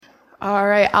All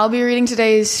right, I'll be reading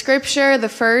today's scripture. The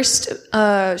first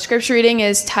scripture reading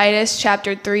is Titus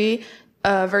chapter 3,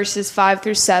 verses 5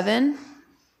 through 7.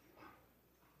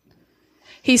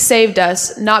 He saved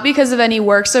us, not because of any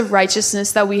works of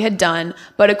righteousness that we had done,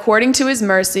 but according to his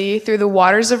mercy, through the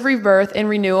waters of rebirth and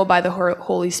renewal by the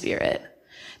Holy Spirit.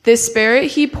 This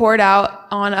Spirit he poured out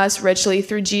on us richly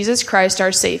through Jesus Christ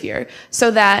our Savior,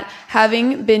 so that,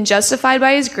 having been justified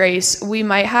by his grace, we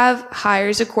might have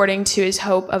heirs according to his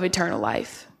hope of eternal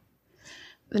life.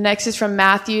 The next is from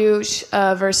Matthew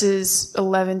verses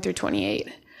 11 through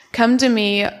 28. Come to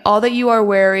me, all that you are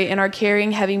weary and are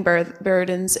carrying heavy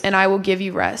burdens, and I will give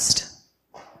you rest.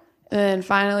 And then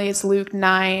finally, it's Luke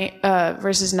 9,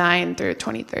 verses 9 through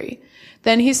 23.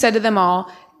 Then he said to them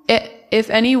all, if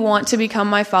any want to become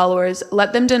my followers,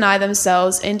 let them deny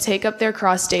themselves and take up their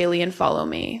cross daily and follow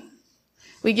me.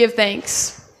 We give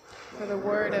thanks for the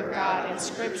word of God in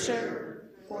Scripture,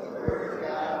 for the word of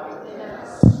God within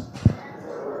us, and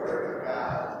for the word of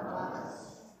God among us.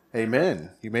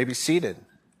 Amen. You may be seated.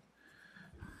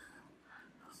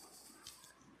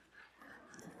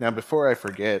 Now, before I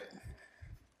forget,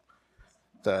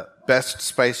 the best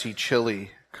spicy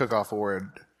chili cook-off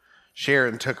award,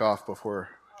 Sharon took off before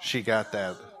she got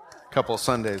that a couple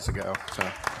Sundays ago. So,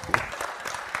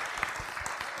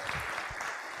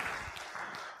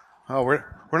 oh, we're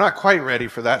not quite ready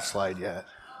for that slide yet.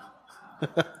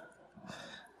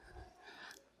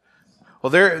 Well,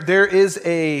 there is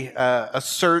a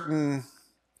certain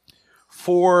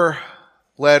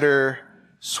 4-letter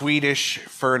Swedish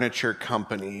furniture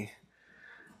company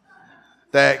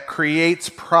that creates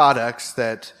products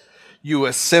that you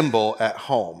assemble at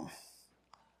home.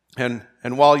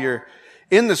 And while you're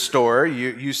in the store,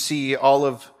 you see all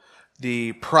of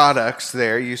the products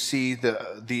there. You see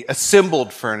the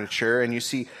assembled furniture, and you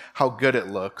see how good it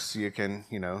looks. You can,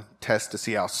 test to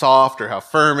see how soft or how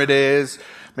firm it is,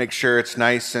 make sure it's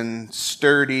nice and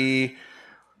sturdy,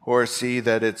 or see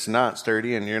that it's not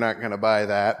sturdy and you're not going to buy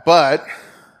that. But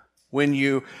when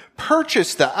you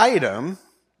purchase the item,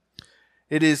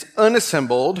 it is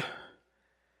unassembled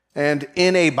and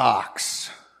in a box.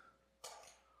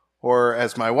 Or,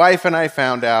 as my wife and I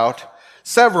found out,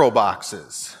 several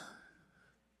boxes.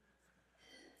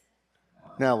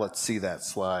 Now let's see that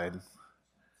slide.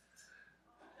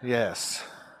 Yes.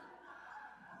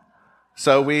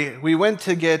 So we went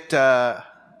to get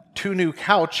 2 new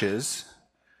couches,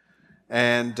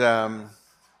 and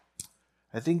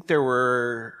I think there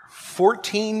were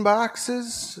 14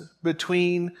 boxes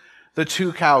between the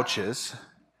 2 couches.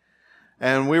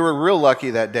 And we were real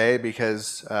lucky that day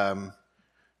because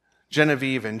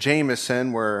Genevieve and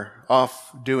Jameson were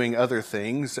off doing other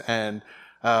things, and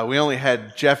we only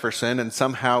had Jefferson, and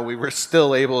somehow we were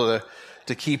still able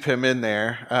to keep him in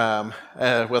there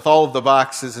with all of the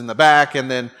boxes in the back,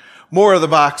 and then more of the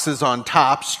boxes on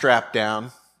top, strapped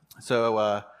down.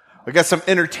 So we got some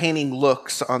entertaining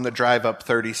looks on the drive up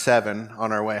 37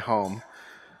 on our way home,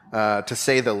 to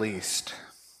say the least.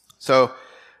 So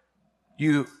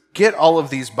you get all of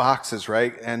these boxes,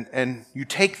 right, and you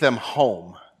take them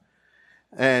home.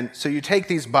 And so you take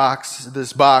this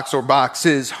box or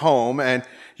boxes home, and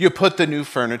you put the new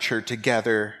furniture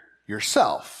together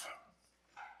yourself.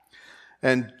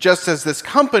 And just as this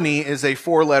company is a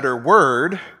 4-letter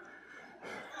word,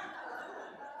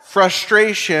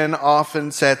 frustration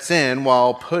often sets in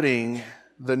while putting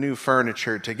the new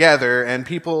furniture together, and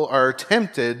people are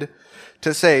tempted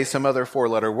to say some other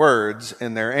 4-letter words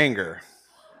in their anger.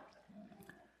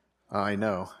 I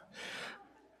know.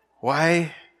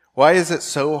 Why is it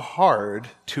so hard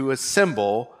to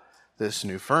assemble this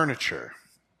new furniture?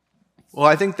 Well,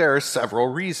 I think there are several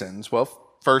reasons. Well,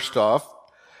 first off,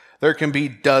 there can be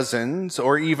dozens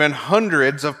or even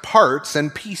hundreds of parts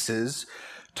and pieces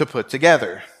to put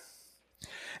together.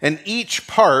 And each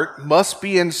part must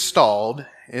be installed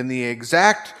in the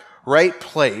exact right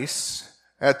place,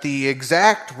 at the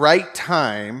exact right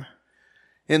time,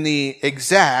 in the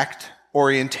exact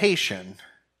orientation.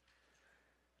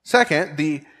 Second,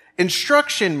 the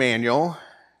instruction manual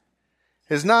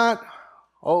is not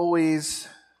always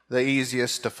the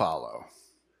easiest to follow.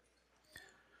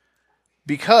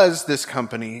 Because this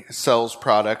company sells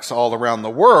products all around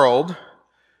the world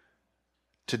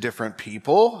to different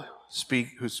people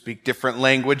who speak different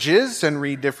languages and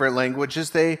read different languages,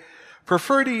 they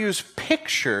prefer to use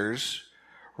pictures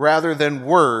rather than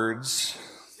words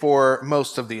for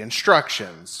most of the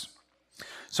instructions.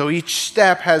 So each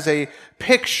step has a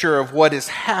picture of what is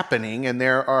happening, and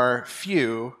there are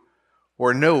few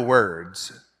or no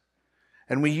words.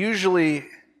 And we usually,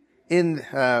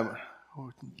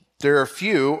 There are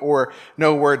few or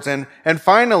no words. And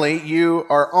finally, you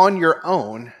are on your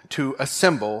own to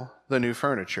assemble the new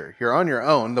furniture. You're on your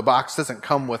own. The box doesn't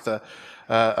come with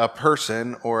a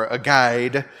person or a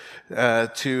guide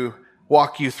to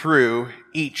walk you through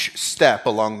each step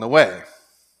along the way.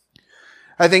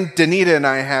 I think Danita and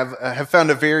I have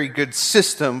found a very good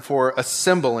system for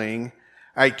assembling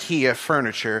IKEA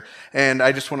furniture. And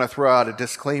I just want to throw out a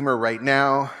disclaimer right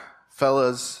now.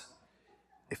 Fellas,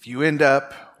 if you end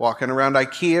up walking around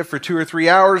IKEA for 2 or 3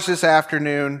 hours this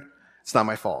afternoon, it's not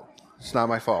my fault. It's not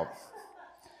my fault.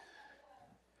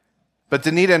 But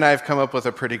Danita and I have come up with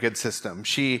a pretty good system.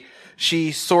 She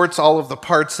sorts all of the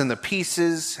parts and the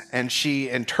pieces, and she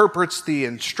interprets the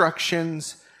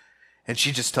instructions, and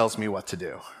she just tells me what to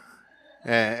do.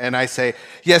 And I say,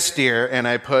 yes, dear, and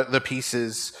I put the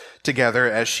pieces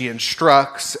together as she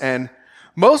instructs, and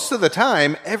most of the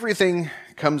time, everything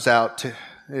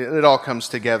it all comes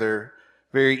together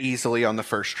very easily on the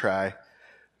first try.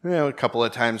 A couple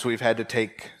of times we've had to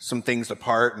take some things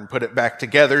apart and put it back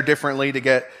together differently to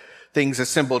get things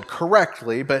assembled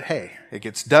correctly, but hey, it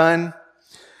gets done.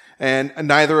 And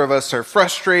neither of us are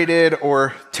frustrated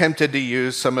or tempted to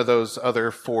use some of those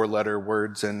other 4-letter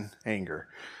words in anger.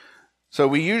 So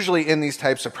we usually end these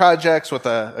types of projects with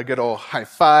a good old high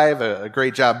five, a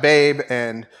great job, babe,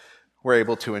 and we're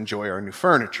able to enjoy our new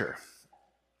furniture.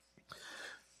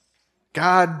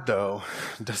 God, though,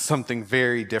 does something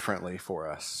very differently for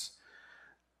us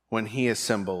when he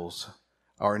assembles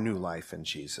our new life in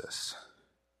Jesus.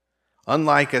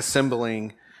 Unlike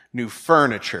assembling new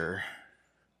furniture,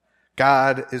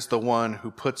 God is the one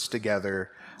who puts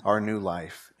together our new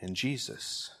life in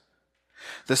Jesus.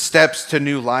 The steps to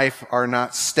new life are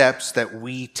not steps that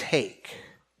we take.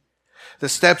 The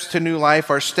steps to new life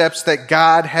are steps that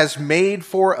God has made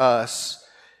for us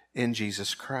in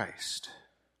Jesus Christ.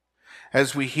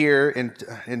 As we hear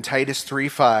in Titus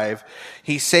 3:5,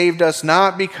 he saved us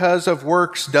not because of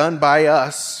works done by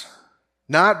us,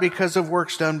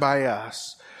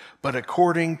 but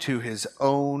according to his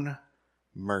own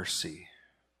mercy.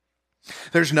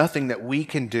 There's nothing that we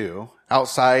can do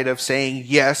outside of saying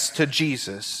yes to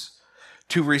Jesus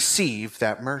to receive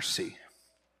that mercy.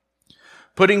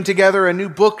 Putting together a new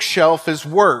bookshelf is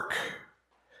work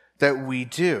that we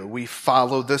do. We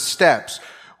follow the steps.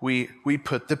 We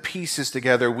put the pieces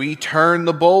together. We turn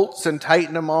the bolts and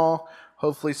tighten them all,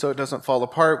 hopefully so it doesn't fall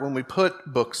apart when we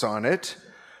put books on it.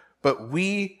 But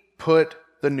we put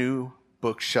the new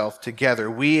bookshelf together.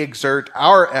 We exert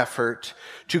our effort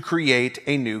to create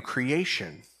a new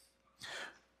creation.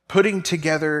 Putting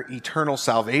together eternal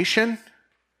salvation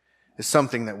is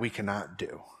something that we cannot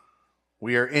do.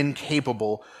 We are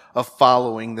incapable of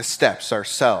following the steps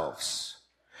ourselves.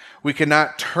 We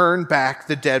cannot turn back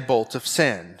the deadbolt of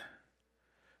sin.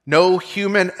 No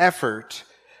human effort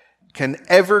can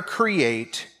ever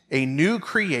create a new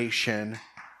creation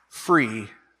free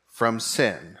from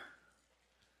sin.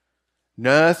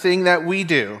 Nothing that we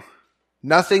do,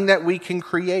 nothing that we can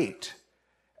create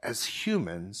as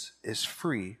humans is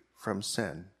free from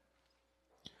sin.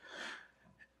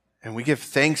 And we give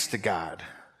thanks to God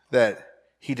that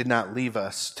he did not leave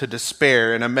us to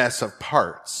despair in a mess of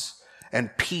parts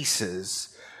and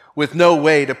pieces with no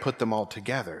way to put them all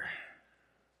together.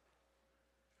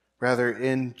 Rather,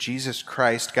 in Jesus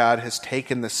Christ, God has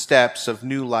taken the steps of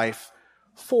new life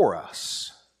for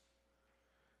us.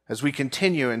 As we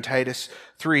continue in Titus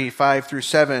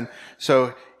 3:5-7,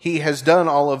 so he has done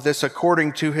all of this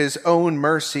according to his own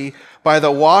mercy by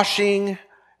the washing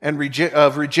and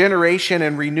of regeneration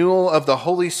and renewal of the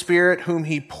Holy Spirit, whom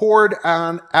he poured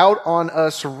out on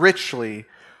us richly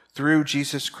through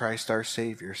Jesus Christ our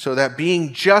Savior, so that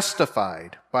being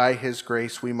justified by his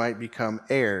grace, we might become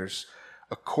heirs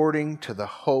according to the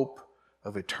hope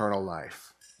of eternal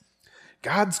life.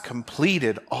 God's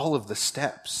completed all of the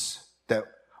steps that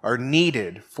are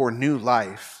needed for new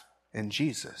life in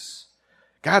Jesus.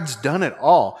 God's done it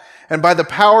all. And by the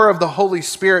power of the Holy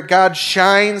Spirit, God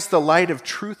shines the light of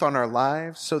truth on our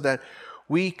lives so that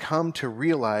we come to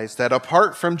realize that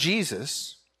apart from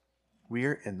Jesus, we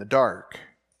are in the dark.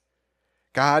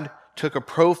 God took a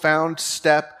profound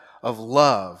step of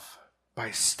love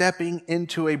by stepping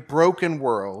into a broken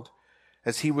world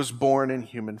as he was born in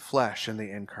human flesh in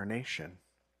the incarnation.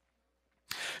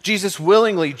 Jesus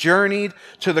willingly journeyed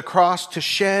to the cross to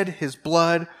shed his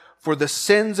blood for the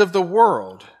sins of the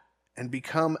world and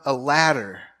become a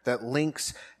ladder that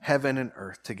links heaven and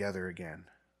earth together again.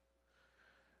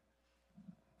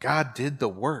 God did the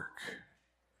work.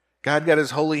 God got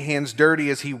his holy hands dirty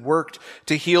as he worked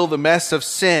to heal the mess of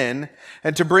sin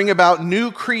and to bring about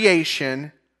new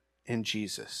creation in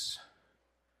Jesus.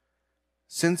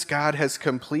 Since God has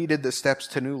completed the steps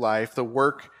to new life, the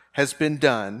work has been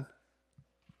done.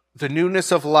 The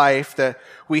newness of life that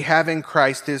we have in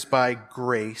Christ is by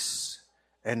grace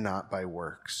and not by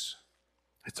works.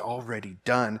 It's already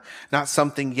done, not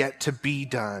something yet to be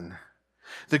done.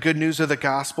 The good news of the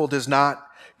gospel does not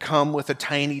come with a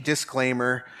tiny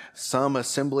disclaimer, some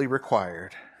assembly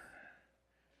required.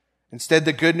 Instead,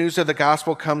 the good news of the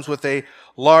gospel comes with a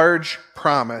large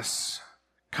promise.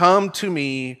 Come to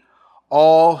me,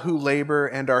 all who labor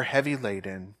and are heavy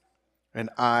laden, and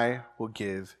I will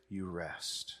give you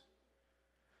rest.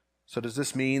 So does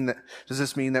this mean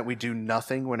that we do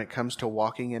nothing when it comes to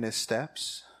walking in his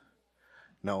steps?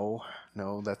 No,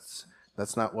 that's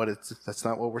not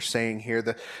what we're saying here.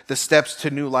 The steps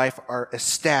to new life are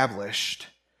established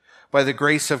by the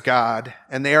grace of God,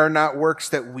 and they are not works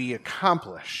that we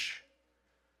accomplish,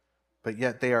 but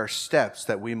yet they are steps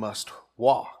that we must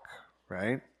walk,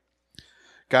 right?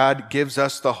 God gives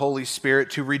us the Holy Spirit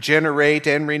to regenerate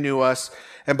and renew us,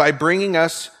 and by bringing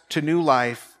us to new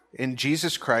life in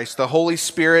Jesus Christ, the Holy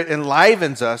Spirit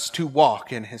enlivens us to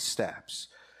walk in his steps.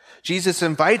 Jesus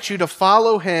invites you to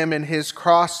follow him in his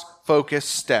cross-focused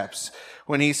steps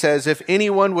when he says, if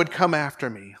anyone would come after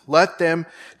me, let them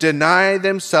deny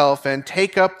themselves and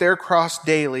take up their cross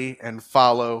daily and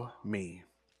follow me.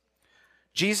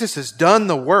 Jesus has done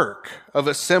the work of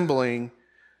assembling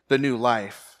the new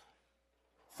life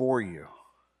for you.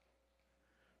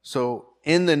 So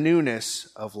in the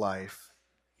newness of life,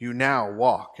 you now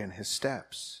walk in his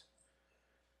steps.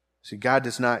 See, God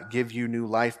does not give you new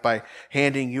life by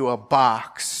handing you a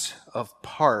box of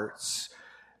parts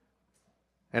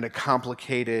and a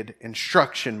complicated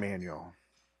instruction manual.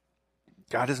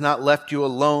 God has not left you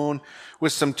alone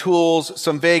with some tools,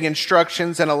 some vague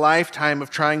instructions, and a lifetime of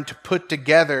trying to put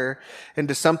together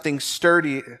into something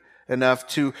sturdy enough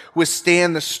to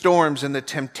withstand the storms and the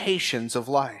temptations of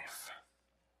life.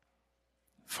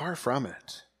 Far from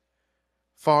it.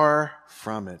 Far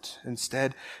from it.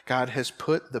 Instead, God has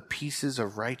put the pieces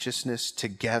of righteousness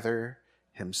together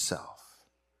himself.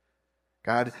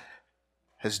 God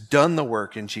has done the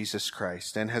work in Jesus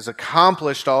Christ and has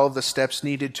accomplished all of the steps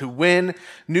needed to win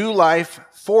new life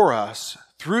for us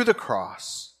through the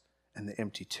cross and the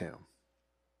empty tomb.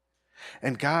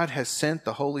 And God has sent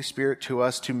the Holy Spirit to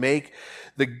us to make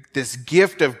this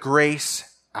gift of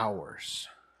grace ours.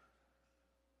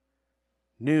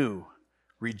 New,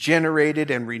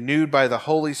 regenerated, and renewed by the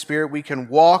Holy Spirit, we can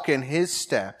walk in his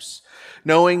steps,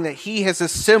 knowing that he has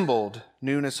assembled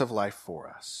newness of life for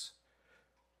us.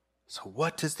 So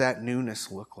what does that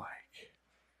newness look like?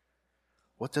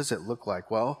 What does it look like?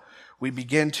 Well, we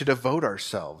begin to devote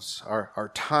ourselves,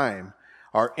 our time,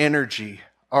 our energy,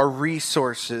 our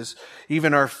resources,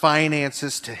 even our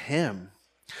finances to him.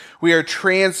 We are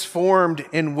transformed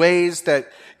in ways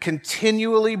that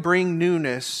continually bring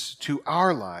newness to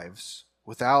our lives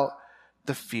without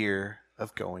the fear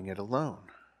of going it alone.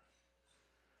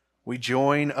 We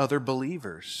join other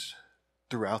believers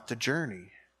throughout the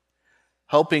journey,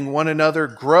 helping one another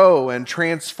grow and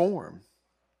transform.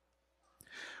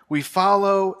 We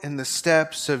follow in the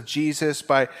steps of Jesus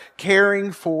by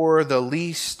caring for the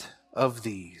least of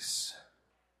these.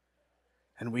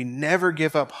 And we never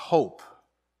give up hope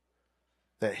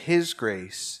that his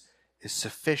grace is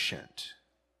sufficient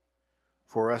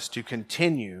for us to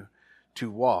continue to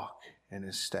walk in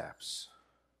his steps.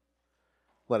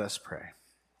 Let us pray.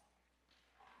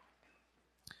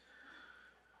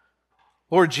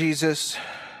 Lord Jesus,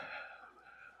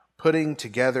 putting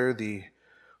together the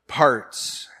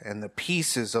parts and the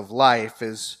pieces of life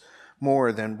is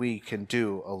more than we can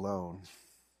do alone.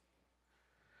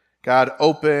 God,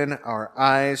 open our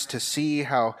eyes to see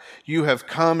how you have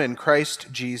come in Christ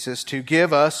Jesus to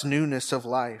give us newness of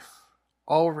life,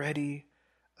 already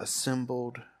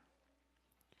assembled.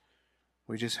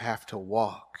 We just have to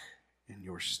walk in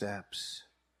your steps.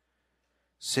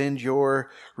 Send your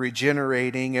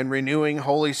regenerating and renewing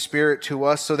Holy Spirit to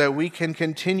us so that we can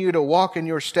continue to walk in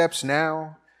your steps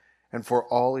now and for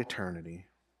all eternity.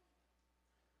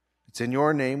 It's in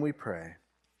your name we pray.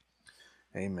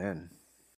 Amen.